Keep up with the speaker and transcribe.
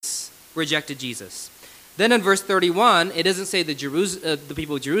rejected Jesus. Then in verse 31, it doesn't say the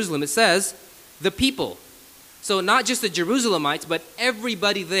people of Jerusalem, it says the people. So not just the Jerusalemites, but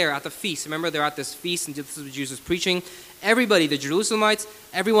everybody there at the feast. Remember, they're at this feast, and this is what Jesus was preaching. Everybody, the Jerusalemites,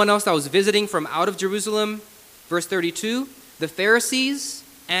 everyone else that was visiting from out of Jerusalem. Verse 32, the Pharisees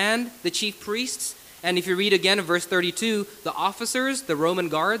and the chief priests. And if you read again in verse 32, the officers, the Roman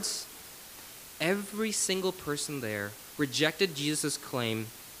guards, every single person there rejected Jesus' claim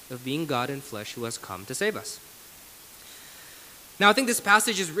of being God in flesh who has come to save us. Now, I think this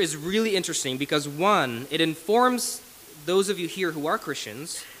passage is really interesting because, one, it informs those of you here who are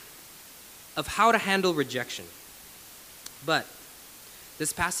Christians of how to handle rejection. But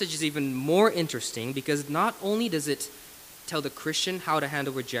this passage is even more interesting because not only does it tell the Christian how to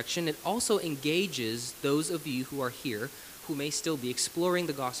handle rejection, it also engages those of you who are here who may still be exploring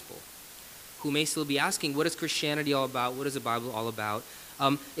the gospel, who may still be asking, what is Christianity all about? What is the Bible all about?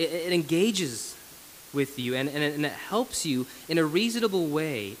 It engages with you and it helps you in a reasonable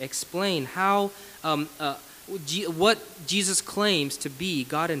way explain how what Jesus claims to be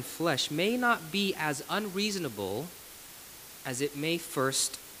God in flesh may not be as unreasonable as it may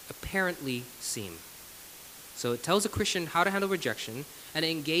first apparently seem. So it tells a Christian how to handle rejection, and it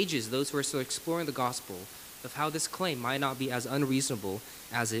engages those who are still exploring the gospel of how this claim might not be as unreasonable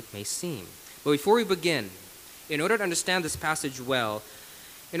as it may seem. But before we begin, in order to understand this passage well,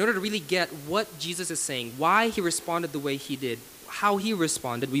 in order to really get what Jesus is saying, why he responded the way he did, how he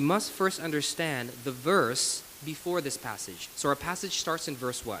responded, we must first understand the verse before this passage. So our passage starts in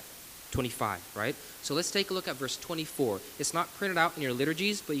verse what? 25, right? So let's take a look at verse 24. It's not printed out in your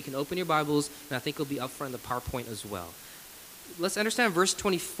liturgies, but you can open your Bibles, and I think it'll be up front in the PowerPoint as well. Let's understand verse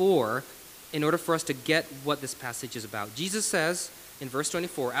 24 in order for us to get what this passage is about. Jesus says in verse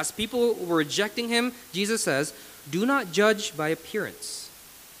 24, as people were rejecting him, Jesus says, do not judge by appearance,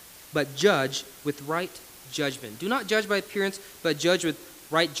 but judge with right judgment. Do not judge by appearance, but judge with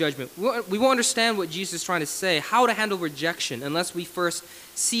right judgment. We won't understand what Jesus is trying to say, how to handle rejection, unless we first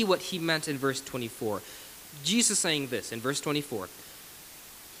see what he meant in verse 24. Jesus saying this in verse 24.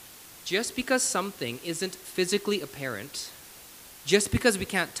 Just because something isn't physically apparent, just because we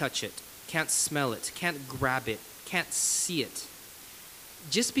can't touch it, can't smell it, can't grab it, can't see it,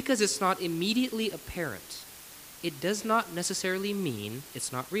 just because it's not immediately apparent, it does not necessarily mean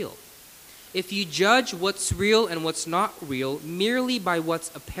it's not real. If you judge what's real and what's not real merely by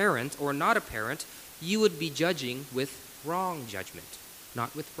what's apparent or not apparent, you would be judging with wrong judgment,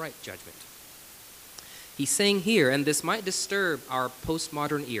 not with right judgment. He's saying here, and this might disturb our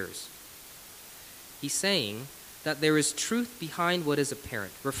postmodern ears, he's saying that there is truth behind what is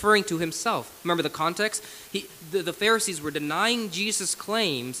apparent, referring to himself. Remember the context? The Pharisees were denying Jesus'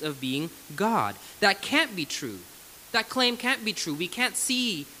 claims of being God. That can't be true. That claim can't be true. We can't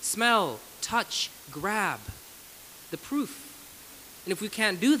see, smell, touch, grab the proof. And if we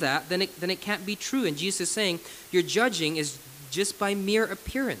can't do that, then it can't be true. And Jesus is saying, your judging is just by mere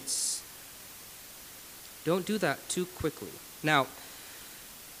appearance. Don't do that too quickly. Now,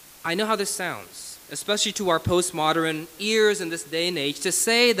 I know how this sounds, especially to our postmodern ears in this day and age, to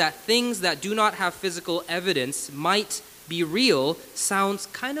say that things that do not have physical evidence might be real sounds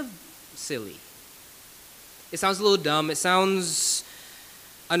kind of silly. It sounds a little dumb. It sounds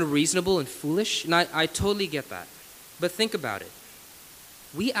unreasonable and foolish. And I totally get that. But think about it.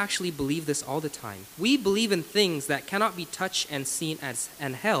 We actually believe this all the time. We believe in things that cannot be touched and seen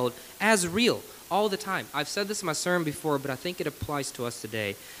and held as real all the time. I've said this in my sermon before, but I think it applies to us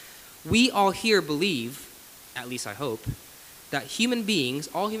today. We all here believe, at least I hope, that human beings,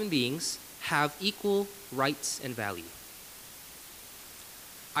 all human beings, have equal rights and value.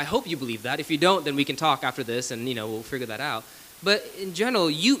 I hope you believe that. If you don't, then we can talk after this and, we'll figure that out. But in general,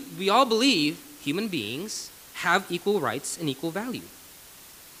 we all believe human beings have equal rights and equal value.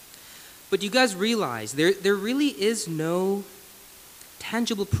 But you guys realize there really is no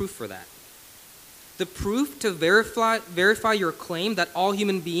tangible proof for that. The proof to verify your claim that all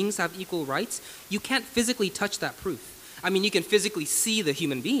human beings have equal rights, you can't physically touch that proof. I mean, you can physically see the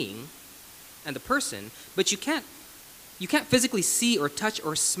human being and the person, but you can't physically see or touch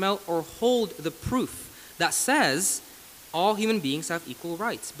or smell or hold the proof that says all human beings have equal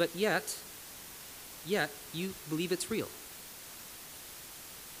rights. But yet you believe it's real.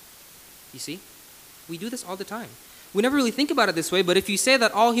 You see? We do this all the time. We never really think about it this way, but if you say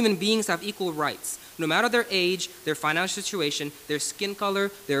that all human beings have equal rights, no matter their age, their financial situation, their skin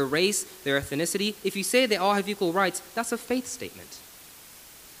color, their race, their ethnicity, if you say they all have equal rights, that's a faith statement.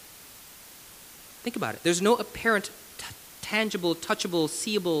 Think about it. There's no apparent, tangible, touchable,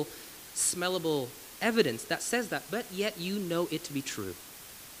 seeable, smellable evidence that says that, but yet you know it to be true.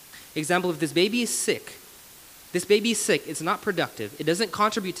 Example, if this baby is sick, it's not productive, it doesn't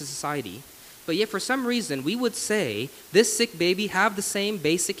contribute to society, but yet for some reason we would say this sick baby have the same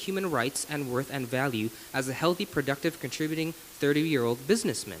basic human rights and worth and value as a healthy, productive, contributing 30-year-old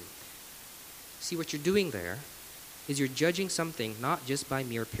businessman. See, what you're doing there is you're judging something not just by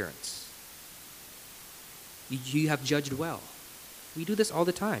mere appearance. You have judged well. We do this all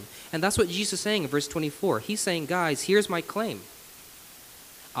the time. And that's what Jesus is saying in verse 24. He's saying, guys, here's my claim.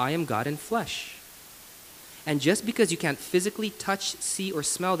 I am God in flesh. And just because you can't physically touch, see, or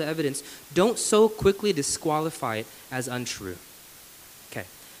smell the evidence, don't so quickly disqualify it as untrue. Okay,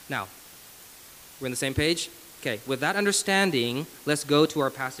 now, we're on the same page? Okay, with that understanding, let's go to our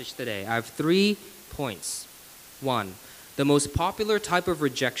passage today. I have 3 points. 1, the most popular type of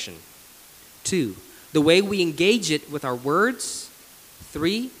rejection. 2, the way we engage it with our words.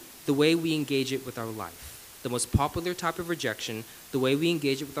 3, the way we engage it with our life. The most popular type of rejection, the way we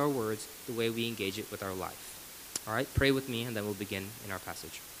engage it with our words, the way we engage it with our life. All right, pray with me and then we'll begin in our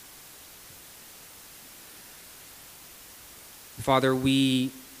passage. Father,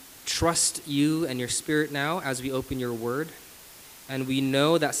 we trust you and your Spirit now as we open your word, and we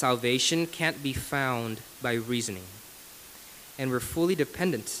know that salvation can't be found by reasoning. And we're fully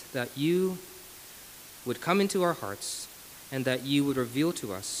dependent that you would come into our hearts and that you would reveal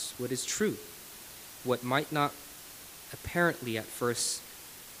to us what is true, what might not apparently at first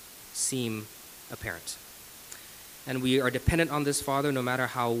seem apparent. And we are dependent on this, Father, no matter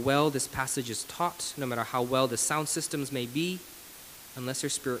how well this passage is taught, no matter how well the sound systems may be. Unless your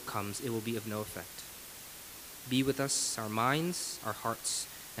Spirit comes, it will be of no effect. Be with us, our minds, our hearts,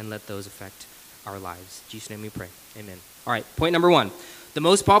 and let those affect our lives. In Jesus' name we pray. Amen. All right, point number 1, the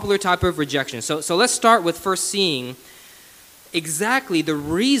most popular type of rejection. So let's start with first seeing exactly the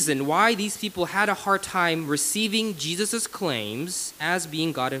reason why these people had a hard time receiving Jesus' claims as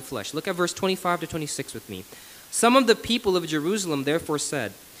being God in flesh. Look at verse 25 to 26 with me. Some of the people of Jerusalem therefore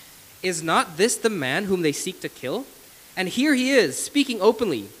said, "Is not this the man whom they seek to kill? And here he is, speaking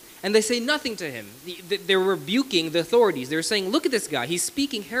openly, and they say nothing to him." They're rebuking the authorities. They're saying, look at this guy, he's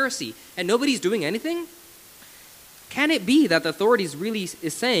speaking heresy, and nobody's doing anything? Can it be that the authorities really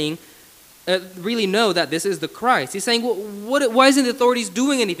know that this is the Christ? He's saying, well, why isn't the authorities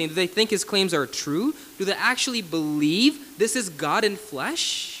doing anything? Do they think his claims are true? Do they actually believe this is God in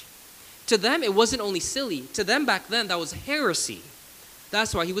flesh? To them, it wasn't only silly. To them back then, that was heresy.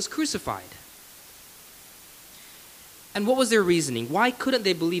 That's why he was crucified. And what was their reasoning? Why couldn't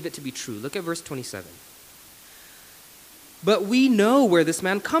they believe it to be true? Look at verse 27. But we know where this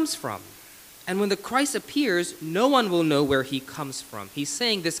man comes from. And when the Christ appears, no one will know where he comes from. He's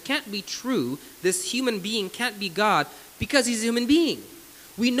saying this can't be true. This human being can't be God because he's a human being.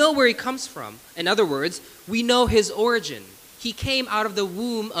 We know where he comes from. In other words, we know his origin. He came out of the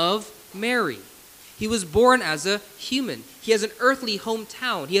womb of Mary. He was born as a human. He has an earthly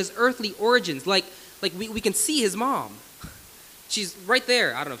hometown. He has earthly origins. Like we can see his mom. She's right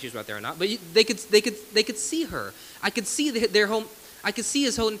there. I don't know if she's right there or not, but they could see her. I could see their home. I could see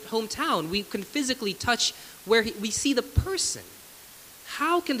his hometown. We can physically touch where we see the person.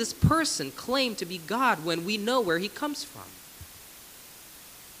 How can this person claim to be God when we know where he comes from?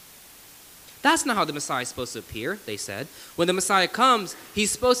 That's not how the Messiah is supposed to appear, they said. When the Messiah comes,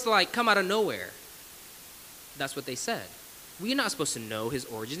 he's supposed to come out of nowhere. That's what they said. We're not supposed to know his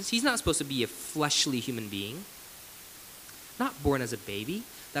origins. He's not supposed to be a fleshly human being. Not born as a baby.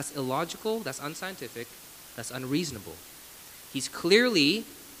 That's illogical, that's unscientific, that's unreasonable. He's clearly,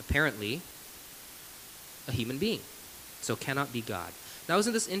 apparently, a human being, so cannot be God. Now,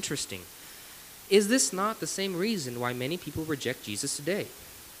 isn't this interesting? Is this not the same reason why many people reject Jesus today?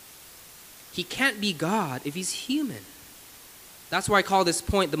 He can't be God if he's human. That's why I call this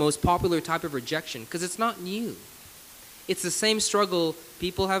point the most popular type of rejection, because it's not new. It's the same struggle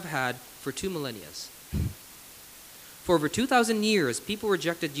people have had for 2 millennia. For over 2,000 years, people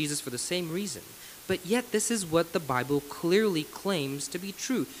rejected Jesus for the same reason. But yet, this is what the Bible clearly claims to be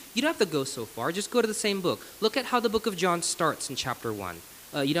true. You don't have to go so far. Just go to the same book. Look at how the book of John starts in chapter 1.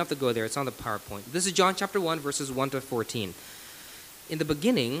 You don't have to go there. It's on the PowerPoint. This is John chapter 1, verses 1 to 14. In the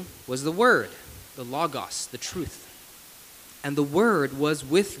beginning was the Word, the Logos, the truth. And the Word was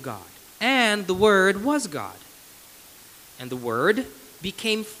with God. And the Word was God. And the Word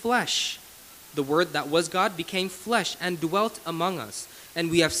became flesh. The Word that was God became flesh and dwelt among us. And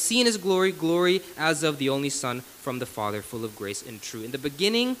we have seen his glory, glory as of the only Son from the Father, full of grace and truth. In the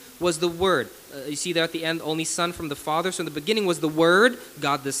beginning was the Word. You see there at the end, only Son from the Father. So in the beginning was the Word,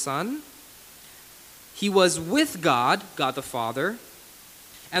 God the Son. He was with God, God the Father.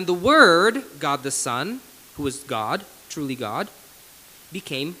 And the Word, God the Son, who is God, truly God,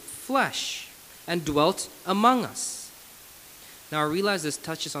 became flesh flesh and dwelt among us. Now I realize this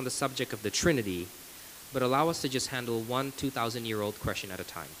touches on the subject of the Trinity, but allow us to just handle one 2,000-year-old question at a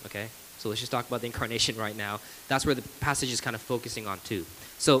time, okay? So let's just talk about the incarnation right now. That's where the passage is kind of focusing on too.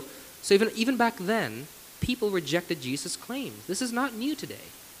 So even back then, people rejected Jesus' claims. This is not new today.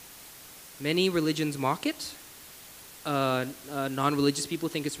 Many religions mock it. Non-religious people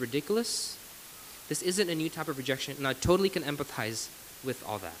think it's ridiculous. This isn't a new type of rejection, and I totally can empathize with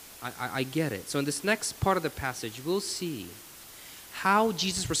all that. I get it. So in this next part of the passage, we'll see how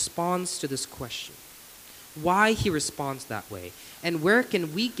Jesus responds to this question, why he responds that way, and where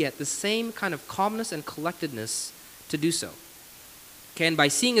can we get the same kind of calmness and collectedness to do so. Okay, and by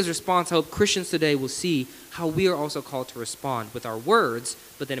seeing his response, I hope Christians today will see how we are also called to respond with our words,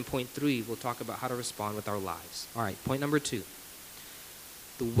 but then in point 3, we'll talk about how to respond with our lives. All right, point number 2,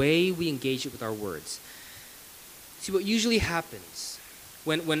 the way we engage it with our words. See, what usually happens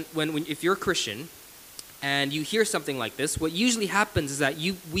when if you're a Christian and you hear something like this, what usually happens is that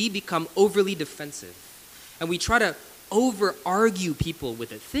we become overly defensive, and we try to over-argue people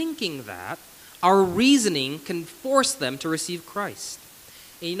with it, thinking that our reasoning can force them to receive Christ.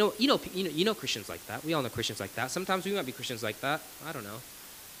 And you know Christians like that. We all know Christians like that. Sometimes we might be Christians like that. I don't know.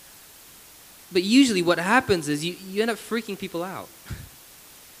 But usually what happens is you end up freaking people out.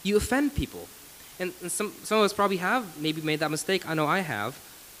 You offend people. And some of us probably have maybe made that mistake. I know I have.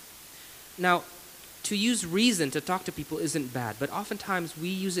 Now, to use reason to talk to people isn't bad, but oftentimes we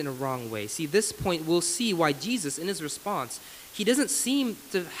use it in a wrong way. See, this point, we'll see why Jesus, in his response, he doesn't seem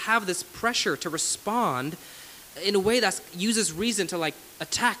to have this pressure to respond in a way that uses reason to like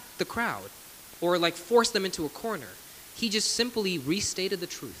attack the crowd or like force them into a corner. He just simply restated the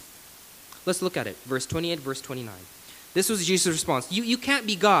truth. Let's look at it. Verse 28, verse 29. This was Jesus' response. You can't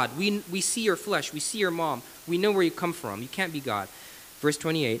be God. We see your flesh. We see your mom. We know where you come from. You can't be God. Verse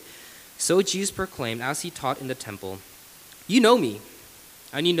 28. So Jesus proclaimed as he taught in the temple, you know me,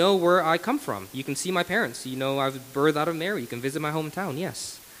 and you know where I come from. You can see my parents. You know I was birthed out of Mary. You can visit my hometown,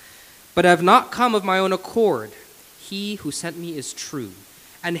 yes. But I have not come of my own accord. He who sent me is true,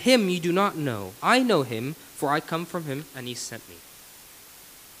 and him you do not know. I know him, for I come from him, and he sent me.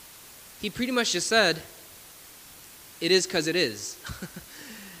 He pretty much just said, it is because it is.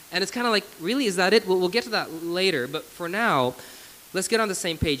 And it's kind of like, really, is that it? We'll get to that later, but for now, let's get on the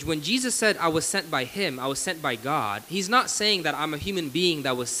same page. When Jesus said, I was sent by him, I was sent by God, he's not saying that I'm a human being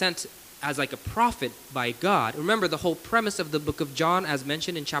that was sent as like a prophet by God. Remember, the whole premise of the book of John, as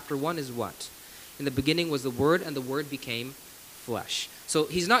mentioned in chapter 1, is what? In the beginning was the Word, and the Word became flesh. So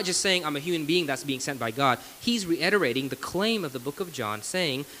he's not just saying I'm a human being that's being sent by God. He's reiterating the claim of the book of John,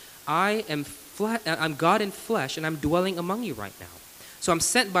 saying, I'm God in flesh, and I'm dwelling among you right now. So I'm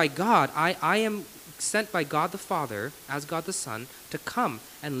sent by God. I am sent by God the Father, as God the Son, to come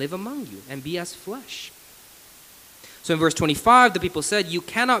and live among you and be as flesh. So in verse 25, the people said, you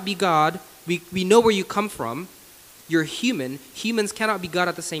cannot be God. We know where you come from. You're human. Humans cannot be God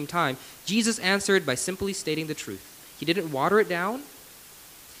at the same time. Jesus answered by simply stating the truth. He didn't water it down.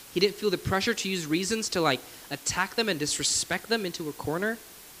 He didn't feel the pressure to use reasons to like attack them and disrespect them into a corner.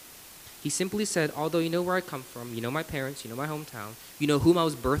 He simply said, although you know where I come from, you know my parents, you know my hometown, you know whom I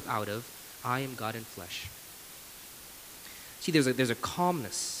was birthed out of, I am God in flesh. See, there's a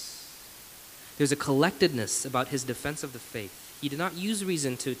calmness. There's a collectedness about his defense of the faith. He did not use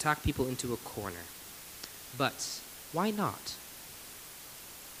reason to attack people into a corner. But why not?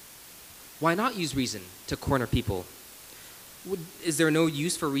 Why not use reason to corner people? Is there no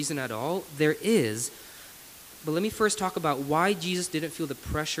use for reason at all? There is. But let me first talk about why Jesus didn't feel the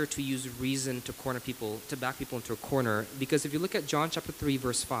pressure to use reason to corner people, to back people into a corner. Because if you look at John chapter 3,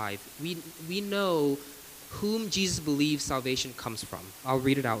 verse 5, we know whom Jesus believes salvation comes from. I'll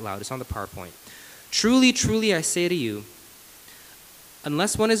read it out loud. It's on the PowerPoint. Truly, truly, I say to you,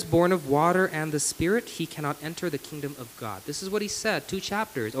 unless one is born of water and the Spirit, he cannot enter the kingdom of God. This is what he said 4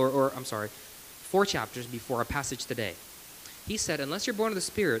 chapters before our passage today. He said, unless you're born of the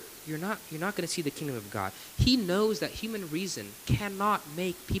Spirit, you're not going to see the kingdom of God. He knows that human reason cannot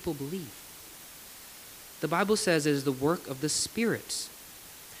make people believe. The Bible says it is the work of the Spirit.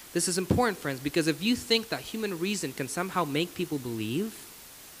 This is important, friends, because if you think that human reason can somehow make people believe,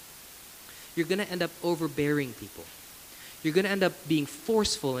 you're going to end up overbearing people. You're going to end up being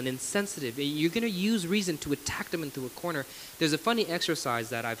forceful and insensitive. You're going to use reason to attack them into a corner. There's a funny exercise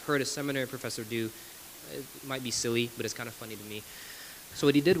that I've heard a seminary professor do. It might be silly, but it's kind of funny to me. So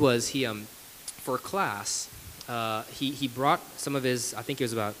what he did was he, for a class, he brought some of his, I think it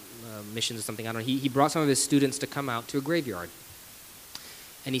was about missions or something, I don't know. He brought some of his students to come out to a graveyard.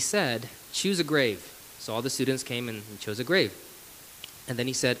 And he said, choose a grave. So all the students came and chose a grave. And then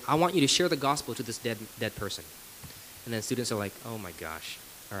he said, I want you to share the gospel to this dead person. And then students are like, oh my gosh,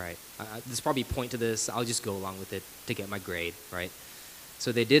 all right, there's probably a point to this. I'll just go along with it to get my grade, right?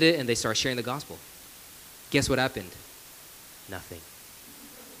 So they did it, and they started sharing the gospel. Guess what happened? Nothing.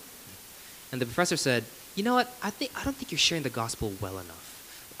 And the professor said, you know what? I don't think you're sharing the gospel well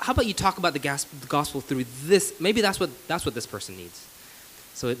enough. How about you talk about the gospel through this? Maybe that's what this person needs.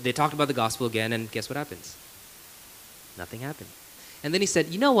 So they talked about the gospel again, and guess what happens? Nothing happened. And then he said,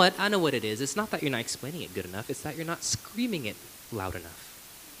 you know what? I know what it is. It's not that you're not explaining it good enough. It's that you're not screaming it loud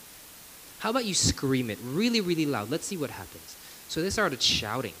enough. How about you scream it really, really loud? Let's see what happens. So they started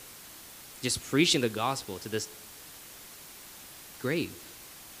shouting, just preaching the gospel to this grave.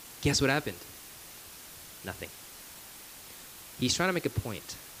 Guess what happened? Nothing. He's trying to make a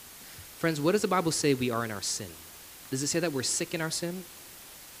point. Friends, what does the Bible say we are in our sin? Does it say that we're sick in our sin?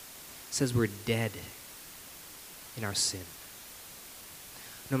 It says we're dead in our sin.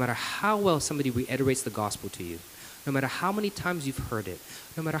 No matter how well somebody reiterates the gospel to you, no matter how many times you've heard it,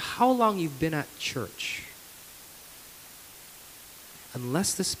 no matter how long you've been at church,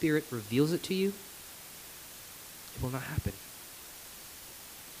 unless the Spirit reveals it to you, it will not happen.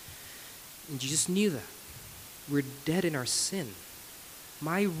 And Jesus knew that. We're dead in our sin.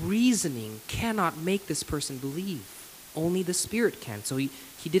 My reasoning cannot make this person believe. Only the Spirit can. So he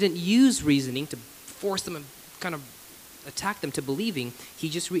didn't use reasoning to force them and kind of attack them to believing. He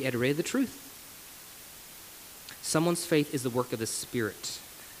just reiterated the truth. Someone's faith is the work of the Spirit.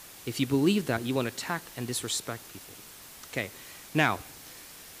 If you believe that, you won't attack and disrespect people. Okay, now,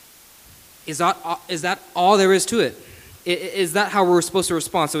 is that all there is to it? Is that how we're supposed to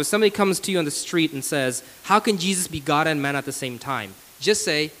respond? So if somebody comes to you on the street and says, how can Jesus be God and man at the same time? Just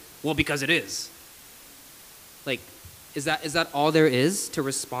say, well, because it is. Like, is that all there is to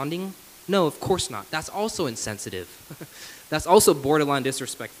responding? No, of course not. That's also insensitive. That's also borderline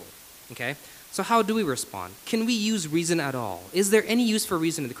disrespectful. Okay? So how do we respond? Can we use reason at all? Is there any use for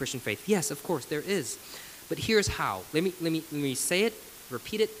reason in the Christian faith? Yes, of course, there is. But here's how. Let me say it,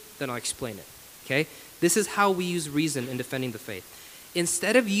 repeat it, then I'll explain it. Okay? This is how we use reason in defending the faith.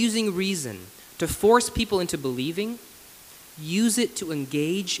 Instead of using reason to force people into believing, use it to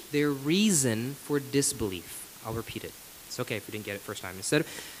engage their reason for disbelief. I'll repeat it. It's okay if you didn't get it first time.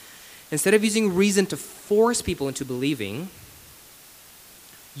 Instead of using reason to force people into believing,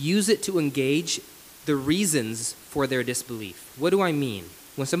 use it to engage the reasons for their disbelief. What do I mean?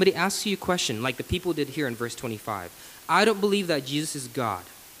 When somebody asks you a question, like the people did here in verse 25, I don't believe that Jesus is God.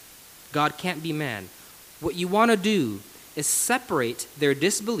 God can't be man. What you want to do is separate their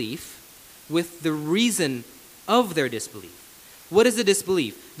disbelief with the reason of their disbelief. What is the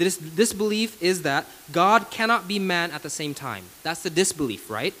disbelief? The disbelief is that God cannot be man at the same time. That's the disbelief,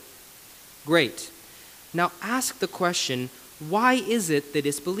 right? Great. Now ask the question, why is it they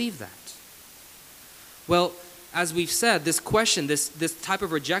disbelieve that? Well, as we've said, this question, this type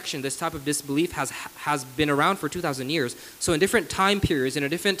of rejection, this type of disbelief has been around for 2,000 years. So in different time periods, in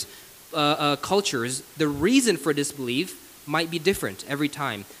different cultures, the reason for disbelief might be different every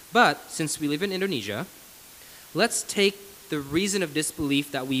time. But since we live in Indonesia, let's take the reason of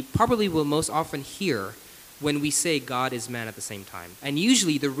disbelief that we probably will most often hear when we say God is man at the same time. And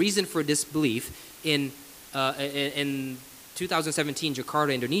usually the reason for disbelief in 2017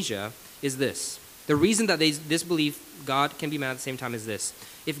 Jakarta, Indonesia, is this. The reason that they disbelieve God can be man at the same time is this.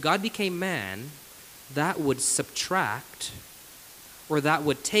 If God became man, that would subtract or that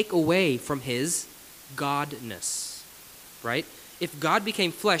would take away from his godness, right? If God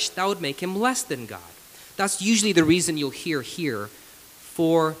became flesh, that would make him less than God. That's usually the reason you'll hear here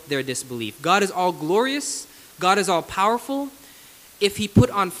for their disbelief. God is all glorious. God is all powerful. If he put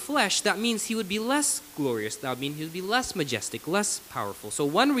on flesh, that means he would be less glorious. That would mean he would be less majestic, less powerful. So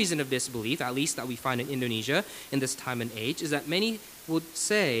one reason of disbelief, at least that we find in Indonesia in this time and age, is that many would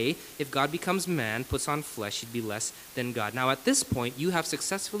say if God becomes man, puts on flesh, he'd be less than God. Now at this point, you have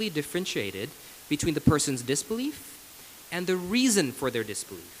successfully differentiated between the person's disbelief and the reason for their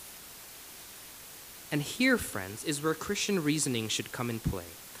disbelief. And here, friends, is where Christian reasoning should come in play.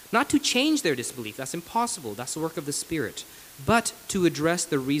 Not to change their disbelief, that's impossible, that's the work of the Spirit, but to address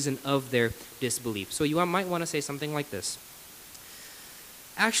the reason of their disbelief. So you might want to say something like this.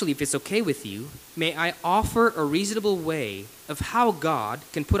 Actually, if it's okay with you, may I offer a reasonable way of how God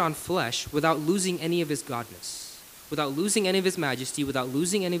can put on flesh without losing any of his godness, without losing any of his majesty, without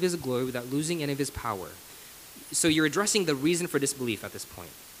losing any of his glory, without losing any of his power. So you're addressing the reason for disbelief at this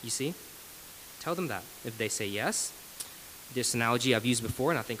point, you see? Tell them that. If they say yes, this analogy I've used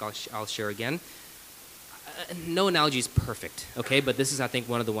before, and I think I'll share again. No analogy is perfect, okay? But this is, I think,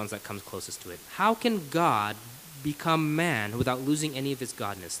 one of the ones that comes closest to it. How can God become man without losing any of his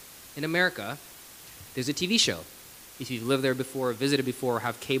godness? In America, there's a TV show. If you've lived there before, visited before, or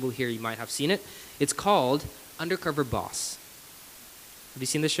have cable here, you might have seen it. It's called Undercover Boss. Have you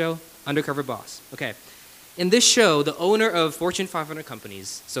seen this show? Undercover Boss. Okay. In this show, the owner of Fortune 500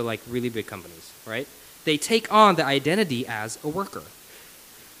 companies, so like really big companies, right? They take on the identity as a worker.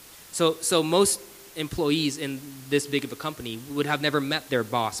 So most employees in this big of a company would have never met their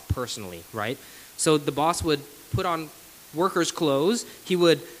boss personally, right? So the boss would put on worker's clothes. He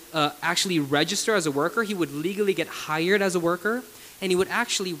would actually register as a worker. He would legally get hired as a worker. And he would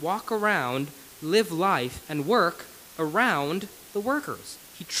actually walk around, live life, and work around the workers.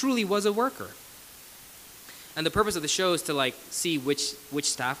 He truly was a worker. And the purpose of the show is to like see which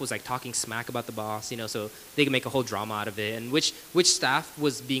staff was like talking smack about the boss, so they can make a whole drama out of it, and which staff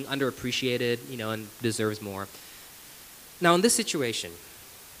was being underappreciated, and deserves more. Now in this situation,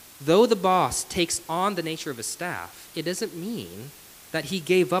 though the boss takes on the nature of his staff, it doesn't mean that he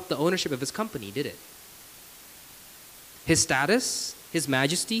gave up the ownership of his company, did it? His status, his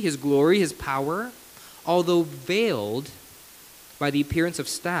majesty, his glory, his power, although veiled by the appearance of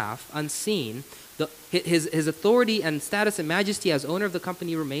staff, unseen, his authority and status and majesty as owner of the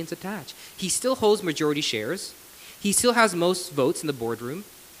company remains attached. He still holds majority shares. He still has most votes in the boardroom.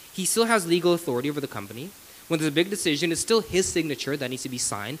 He still has legal authority over the company. When there's a big decision, it's still his signature that needs to be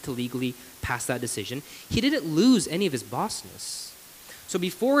signed to legally pass that decision. He didn't lose any of his bossness. So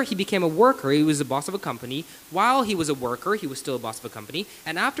before he became a worker, he was the boss of a company. While he was a worker, he was still a boss of a company.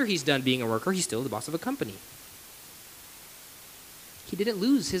 And after he's done being a worker, he's still the boss of a company. He didn't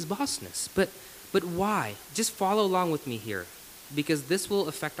lose his bossness. But why? Just follow along with me here, because this will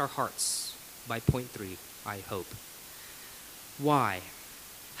affect our hearts by point 3, I hope. Why?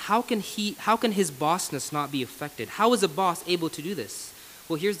 How can his bossness not be affected? How is a boss able to do this?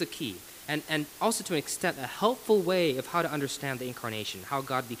 Well, here's the key, and also to an extent a helpful way of how to understand the incarnation, how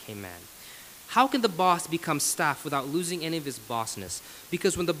God became man. How can the boss become staff without losing any of his bossness?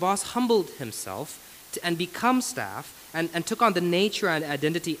 Because when the boss humbled himself and become staff and took on the nature and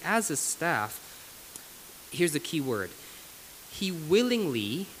identity as a staff, here's the key word. He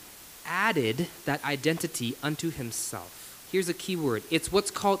willingly added that identity unto himself. Here's a key word. It's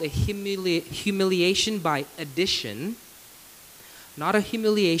what's called a humiliation by addition, not a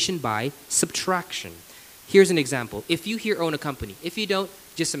humiliation by subtraction. Here's an example. If you here own a company, if you don't,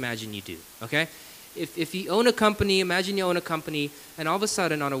 just imagine you do, okay? If you own a company, imagine you own a company, and all of a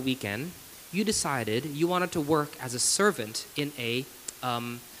sudden on a weekend, you decided you wanted to work as a servant in a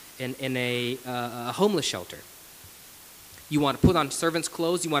homeless shelter. You want to put on servant's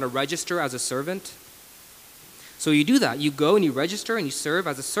clothes. You want to register as a servant. So you do that. You go and you register and you serve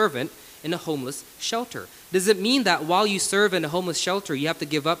as a servant in a homeless shelter. Does it mean that while you serve in a homeless shelter, you have to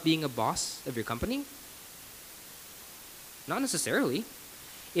give up being a boss of your company? Not necessarily.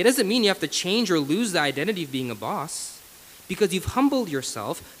 It doesn't mean you have to change or lose the identity of being a boss, because you've humbled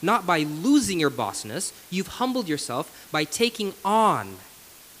yourself not by losing your bossness. You've humbled yourself by taking on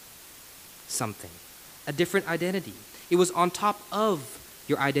something, a different identity. It was on top of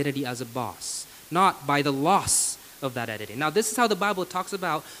your identity as a boss, not by the loss of that identity. Now, this is how the Bible talks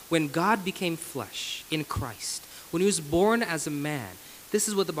about when God became flesh in Christ, when he was born as a man. This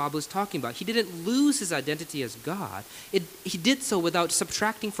is what the Bible is talking about. He didn't lose his identity as God. He did so without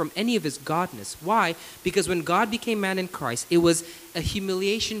subtracting from any of his godness. Why? Because when God became man in Christ, it was a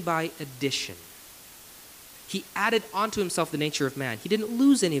humiliation by addition. He added onto himself the nature of man. He didn't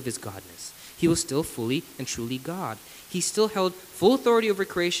lose any of his godness. He was still fully and truly God. He still held full authority over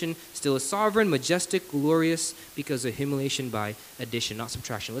creation, still is sovereign, majestic, glorious, because of humiliation by addition, not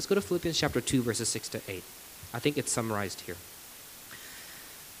subtraction. Let's go to Philippians chapter 2, verses 6 to 8. I think it's summarized here.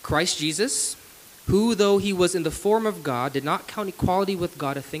 Christ Jesus, who though he was in the form of God, did not count equality with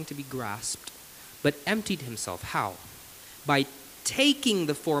God a thing to be grasped, but emptied himself. How? By taking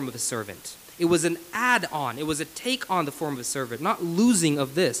the form of a servant. It was an add-on. It was a take on the form of a servant, not losing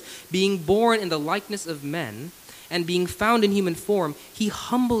of this. Being born in the likeness of men and being found in human form, he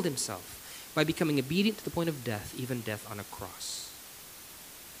humbled himself by becoming obedient to the point of death, even death on a cross.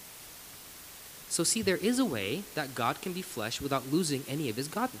 So see, there is a way that God can be flesh without losing any of his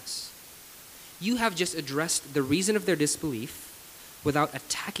godness. You have just addressed the reason of their disbelief without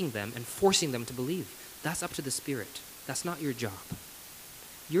attacking them and forcing them to believe. That's up to the Spirit. That's not your job.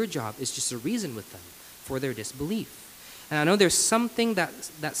 Your job is just to reason with them for their disbelief. And I know there's something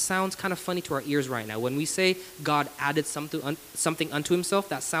that sounds kind of funny to our ears right now. When we say God added something unto himself,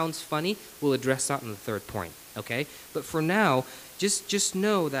 that sounds funny. We'll address that in the third point, okay? But for now, just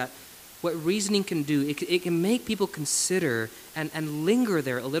know that what reasoning can do, it can make people consider and linger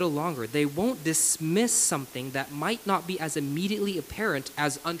there a little longer. They won't dismiss something that might not be as immediately apparent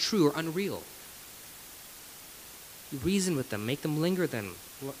as untrue or unreal. You reason with them, make them linger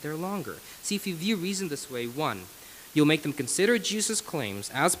there longer. See, if you view reason this way, one, you'll make them consider Jesus'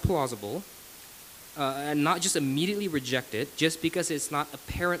 claims as plausible and not just immediately reject it just because it's not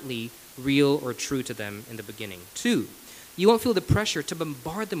apparently real or true to them in the beginning. Two, you won't feel the pressure to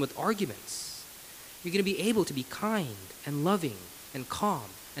bombard them with arguments. You're going to be able to be kind and loving and calm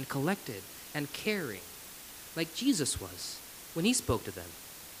and collected and caring like Jesus was when he spoke to them.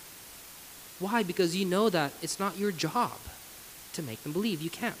 Why? Because you know that it's not your job to make them believe. You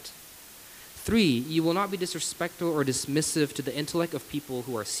can't. Three, you will not be disrespectful or dismissive to the intellect of people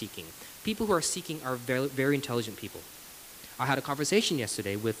who are seeking. People who are seeking are very, very intelligent people. I had a conversation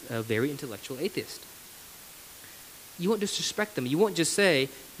yesterday with a very intellectual atheist. You won't disrespect them. You won't just say,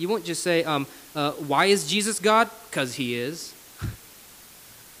 why is Jesus God? Because he is.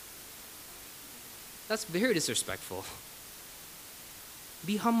 That's very disrespectful.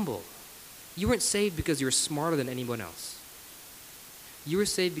 Be humble. You weren't saved because you were smarter than anyone else. You were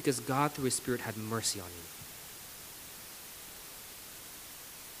saved because God, through his Spirit, had mercy on you.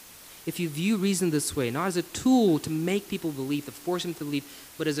 If you view reason this way, not as a tool to make people believe, to force them to believe,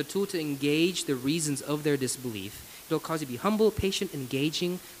 but as a tool to engage the reasons of their disbelief, it'll cause you to be humble, patient,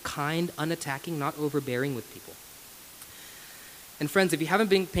 engaging, kind, unattacking, not overbearing with people. And friends, if you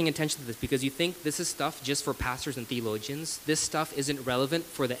haven't been paying attention to this because you think this is stuff just for pastors and theologians, this stuff isn't relevant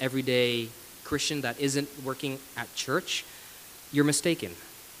for the everyday Christian that isn't working at church, you're mistaken.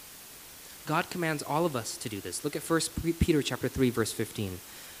 God commands all of us to do this. Look at 1 Peter chapter 3, verse 15.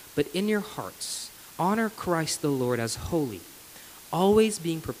 But in your hearts, honor Christ the Lord as holy, always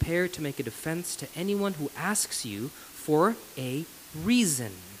being prepared to make a defense to anyone who asks you for a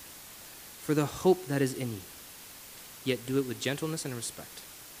reason for the hope that is in you. Yet do it with gentleness and respect.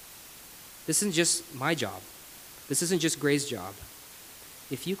 This isn't just my job. This isn't just Gray's job.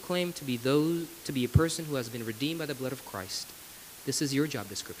 If you claim to be a person who has been redeemed by the blood of Christ, this is your job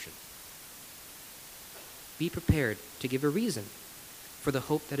description. Be prepared to give a reason for the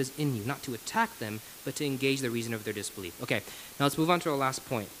hope that is in you, not to attack them, but to engage the reason of their disbelief. Okay, now let's move on to our last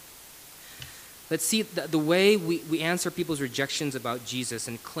point. Let's see the way we answer people's rejections about Jesus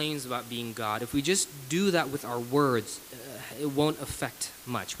and claims about being God. If we just do that with our words, it won't affect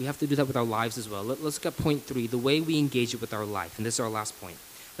much. We have to do that with our lives as well. Let's look at point 3, the way we engage it with our life. And this is our last point.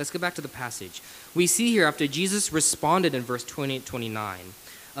 Let's go back to the passage. We see here after Jesus responded in verse 28-29,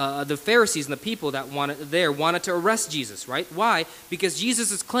 the Pharisees and the people that wanted to arrest Jesus, right? Why? Because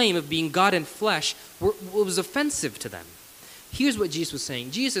Jesus' claim of being God in flesh was offensive to them. Here's what Jesus was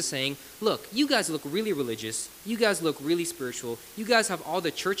saying. Jesus is saying, look, you guys look really religious. You guys look really spiritual. You guys have all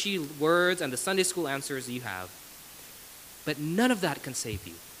the churchy words and the Sunday school answers you have. But none of that can save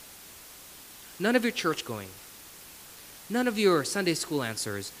you. None of your church going. None of your Sunday school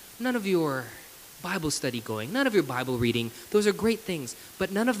answers. None of your Bible study going. None of your Bible reading. Those are great things.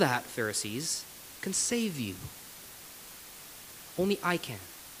 But none of that, Pharisees, can save you. Only I can.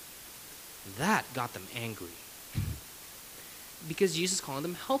 That got them angry. Because Jesus is calling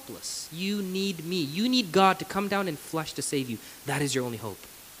them helpless. You need me. You need God to come down in flesh to save you. That is your only hope.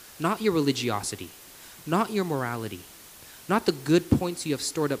 Not your religiosity. Not your morality. Not the good points you have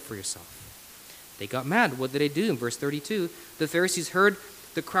stored up for yourself. They got mad. What did they do? In verse 32, the Pharisees heard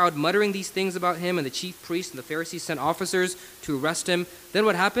the crowd muttering these things about him, and the chief priests and the Pharisees sent officers to arrest him. Then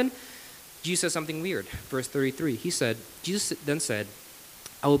what happened? Jesus said something weird. Verse 33, Jesus then said,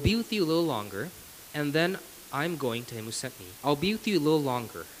 I will be with you a little longer, and then I'm going to him who sent me. I'll be with you a little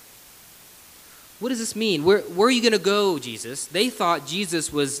longer. What does this mean? Where are you going to go, Jesus? They thought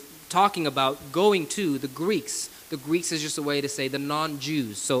Jesus was talking about going to the Greeks. The Greeks is just a way to say the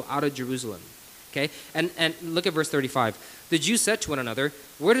non-Jews, so out of Jerusalem. Okay? And look at verse 35. The Jews said to one another,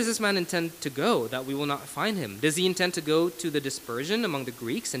 where does this man intend to go that we will not find him? Does he intend to go to the dispersion among the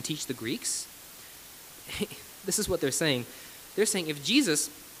Greeks and teach the Greeks? This is what they're saying. They're saying if Jesus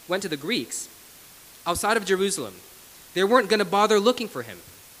went to the Greeks outside of Jerusalem, they weren't going to bother looking for him.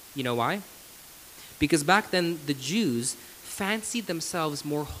 You know why? Because back then the Jews fancied themselves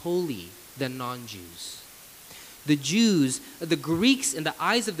more holy than non-Jews. The Jews, the Greeks in the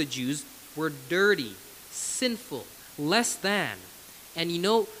eyes of the Jews were dirty, sinful, less than. And you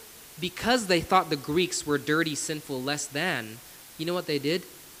know, because they thought the Greeks were dirty, sinful, less than, you know what they did?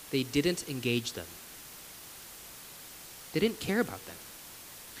 They didn't engage them. They didn't care about them.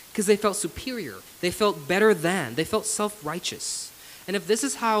 Because they felt superior. They felt better than. They felt self-righteous. And if this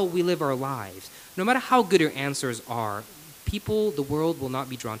is how we live our lives, no matter how good your answers are, the world will not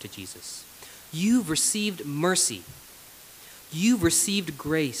be drawn to Jesus. You've received mercy. You've received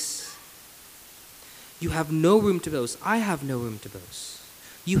grace. You have no room to boast. I have no room to boast.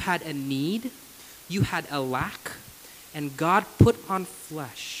 You had a need. You had a lack. And God put on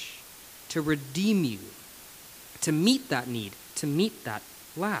flesh to redeem you, to meet that need, to meet that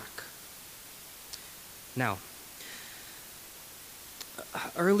lack. Now,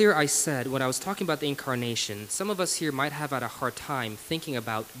 earlier I said, when I was talking about the incarnation, some of us here might have had a hard time thinking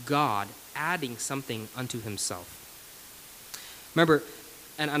about God adding something unto himself. Remember,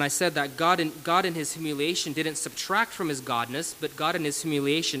 and I said that God in his humiliation didn't subtract from his godness, but God in his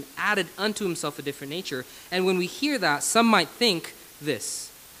humiliation added unto himself a different nature. And when we hear that, some might think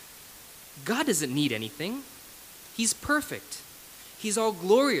this: God doesn't need anything. He's perfect. He's all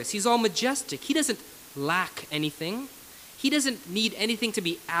glorious. He's all majestic. He doesn't lack anything. He doesn't need anything to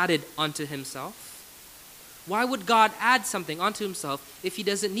be added unto himself. Why would God add something unto himself if he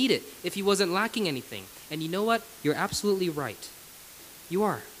doesn't need it, if he wasn't lacking anything? And you know what? You're absolutely right. You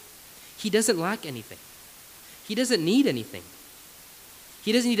are. He doesn't lack anything. He doesn't need anything.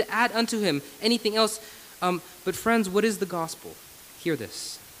 He doesn't need to add unto him anything else. But friends, what is the gospel? Hear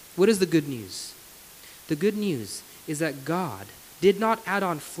this. What is the good news? The good news is that God did not add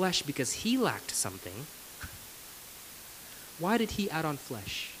on flesh because he lacked something. Why did he add on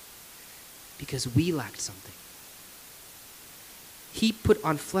flesh? Because we lacked something. He put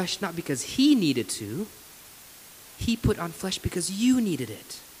on flesh not because he needed to. He put on flesh because you needed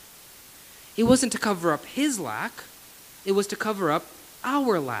it. It wasn't to cover up his lack. It was to cover up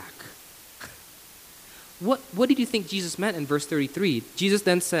our lack. What did you think Jesus meant in verse 33? Jesus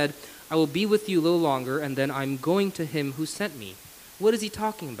then said, I will be with you a little longer, and then I'm going to him who sent me. What is he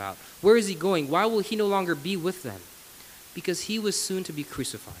talking about? Where is he going? Why will he no longer be with them? Because he was soon to be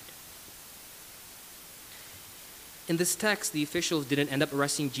crucified. In this text, the officials didn't end up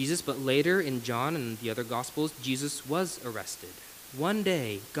arresting Jesus, but later in John and the other Gospels, Jesus was arrested. One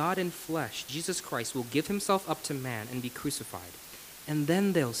day, God in flesh, Jesus Christ, will give himself up to man and be crucified. And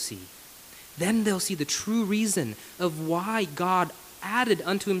then they'll see. Then they'll see the true reason of why God added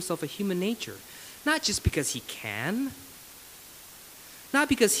unto himself a human nature. Not just because he can. Not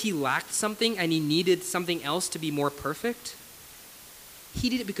because he lacked something and he needed something else to be more perfect. He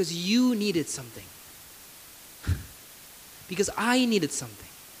did it because you needed something. Because I needed something.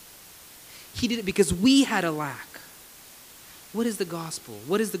 He did it because we had a lack. What is the gospel?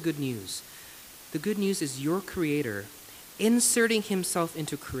 What is the good news? The good news is your Creator inserting himself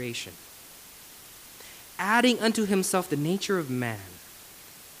into creation, adding unto himself the nature of man,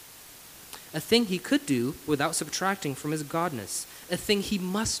 a thing he could do without subtracting from his godness, a thing he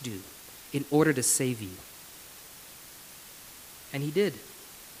must do in order to save you. And he did.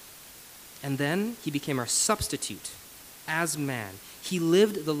 And then he became our substitute as man. He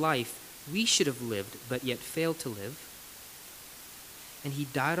lived the life we should have lived but yet failed to live. And he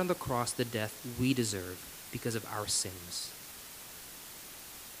died on the cross the death we deserve because of our sins.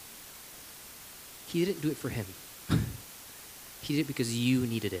 He didn't do it for him. He did it because you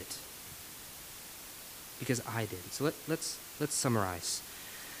needed it. Because I did. So let's summarize.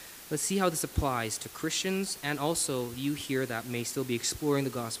 Let's see how this applies to Christians and also you here that may still be exploring the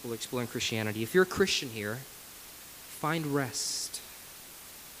gospel, exploring Christianity. If you're a Christian here, find rest.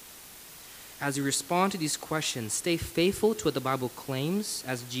 As you respond to these questions, stay faithful to what the Bible claims,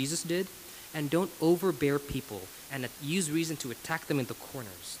 as Jesus did, and don't overbear people and use reason to attack them in the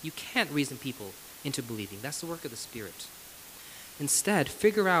corners. You can't reason people into believing. That's the work of the Spirit. Instead,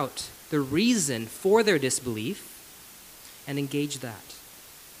 figure out the reason for their disbelief and engage that.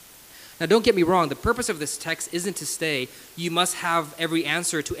 Now, don't get me wrong. The purpose of this text isn't to say you must have every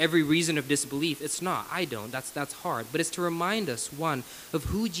answer to every reason of disbelief. It's not. I don't. That's hard. But it's to remind us, one, of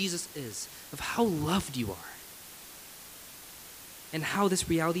who Jesus is, of how loved you are, and how this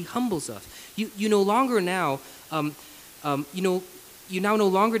reality humbles us. You no longer now, you now no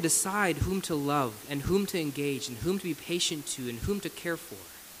longer decide whom to love and whom to engage and whom to be patient to and whom to care for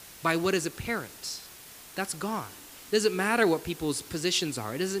by what is apparent. That's gone. It doesn't matter what people's positions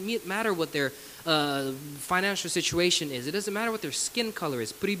are. It doesn't matter what their financial situation is. It doesn't matter what their skin color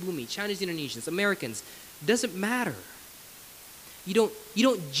is. Pribumi, Chinese, Indonesians, Americans. It doesn't matter. You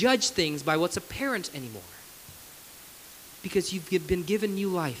don't judge things by what's apparent anymore. Because you've been given new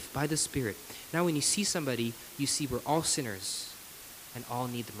life by the Spirit. Now when you see somebody, you see we're all sinners and all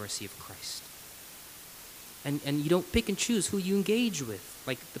need the mercy of Christ. And you don't pick and choose who you engage with,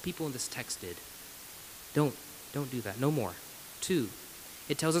 like the people in this text did. Don't do that. No more. 2,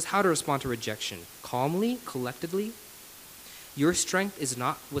 it tells us how to respond to rejection. Calmly, collectedly. Your strength is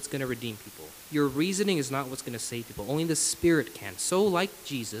not what's going to redeem people. Your reasoning is not what's going to save people. Only the Spirit can. So, like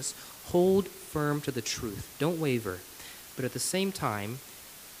Jesus, hold firm to the truth. Don't waver. But at the same time,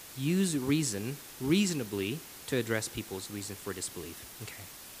 use reason reasonably to address people's reason for disbelief. Okay.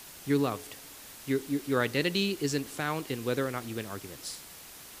 You're loved. Your identity isn't found in whether or not you win arguments.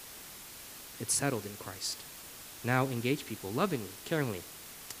 It's settled in Christ. Now engage people lovingly, caringly.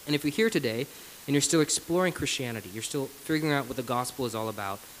 And if you're here today and you're still exploring Christianity, you're still figuring out what the gospel is all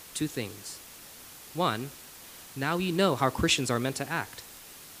about, two things. One, now you know how Christians are meant to act.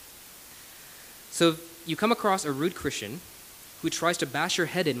 So if you come across a rude Christian who tries to bash your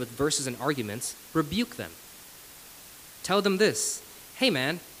head in with verses and arguments, rebuke them. Tell them this: hey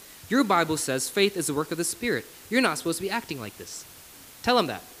man, your Bible says faith is the work of the Spirit. You're not supposed to be acting like this. Tell them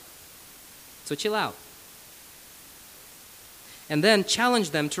that. So chill out. And then challenge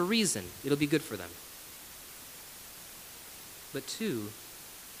them to reason. It'll be good for them. But two,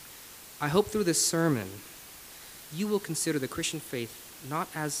 I hope through this sermon, you will consider the Christian faith not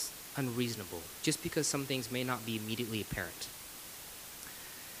as unreasonable, just because some things may not be immediately apparent.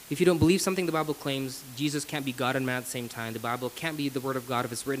 If you don't believe something the Bible claims, Jesus can't be God and man at the same time. The Bible can't be the Word of God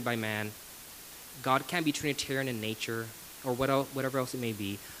if it's written by man. God can't be Trinitarian in nature, or whatever else it may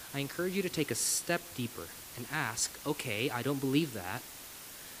be. I encourage you to take a step deeper and ask, okay, I don't believe that,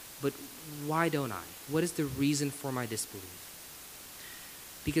 but why don't I? What is the reason for my disbelief?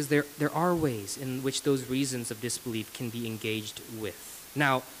 Because there are ways in which those reasons of disbelief can be engaged with.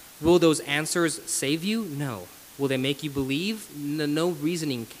 Now, will those answers save you? No. Will they make you believe? No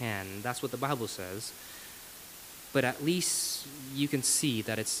reasoning can. That's what the Bible says. But at least you can see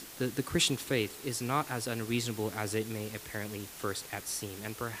that it's the Christian faith is not as unreasonable as it may apparently first at seem.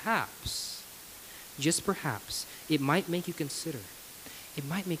 And perhaps, just perhaps, it might make you consider. It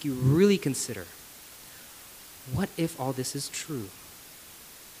might make you really consider, what if all this is true?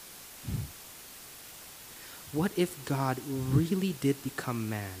 What if God really did become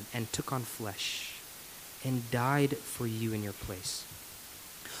man and took on flesh and died for you in your place?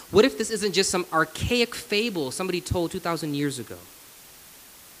 What if this isn't just some archaic fable somebody told 2,000 years ago?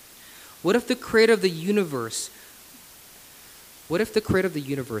 What if the creator of the universe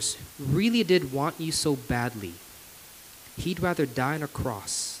really did want you so badly, he'd rather die on a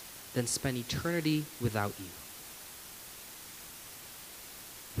cross than spend eternity without you?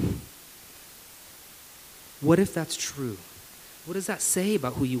 What if that's true? What does that say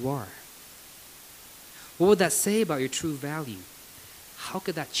about who you are? What would that say about your true value? How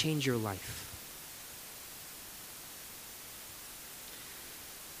could that change your life?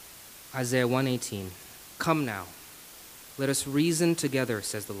 Isaiah 1:18, come now, let us reason together,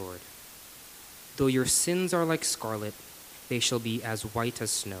 says the Lord. Though your sins are like scarlet, they shall be as white as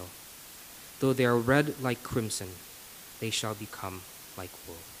snow. Though they are red like crimson, they shall become like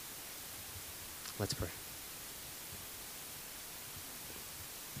wool. Let's pray.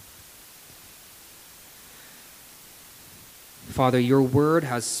 Father, your word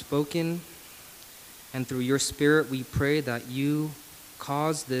has spoken, and through your Spirit we pray that you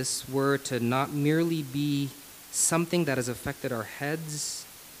cause this word to not merely be something that has affected our heads,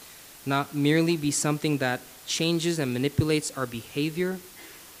 not merely be something that changes and manipulates our behavior,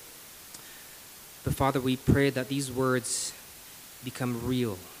 but Father, we pray that these words become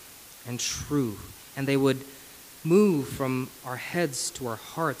real and true, and they would move from our heads to our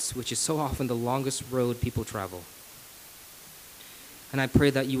hearts, which is so often the longest road people travel. And I pray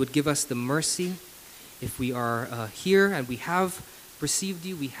that you would give us the mercy if we are here and we have received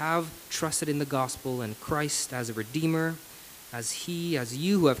you, we have trusted in the gospel and Christ as a Redeemer, as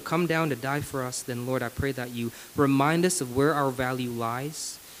you who have come down to die for us, then Lord, I pray that you remind us of where our value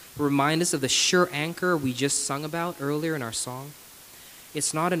lies, remind us of the sure anchor we just sung about earlier in our song.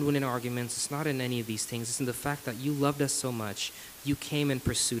 It's not in winning arguments, it's not in any of these things, it's in the fact that you loved us so much, you came and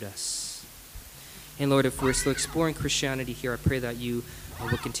pursued us. And Lord, if we're still exploring Christianity here, I pray that you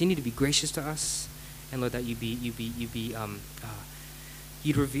will continue to be gracious to us, and Lord, that you'd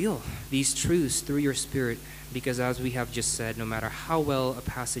reveal these truths through your Spirit, because as we have just said, no matter how well a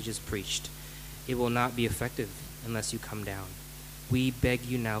passage is preached, it will not be effective unless you come down. We beg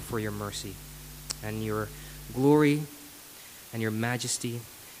you now for your mercy and your glory and your majesty,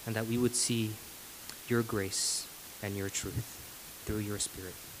 and that we would see your grace and your truth through your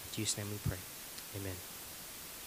Spirit. In Jesus' name we pray. Amen.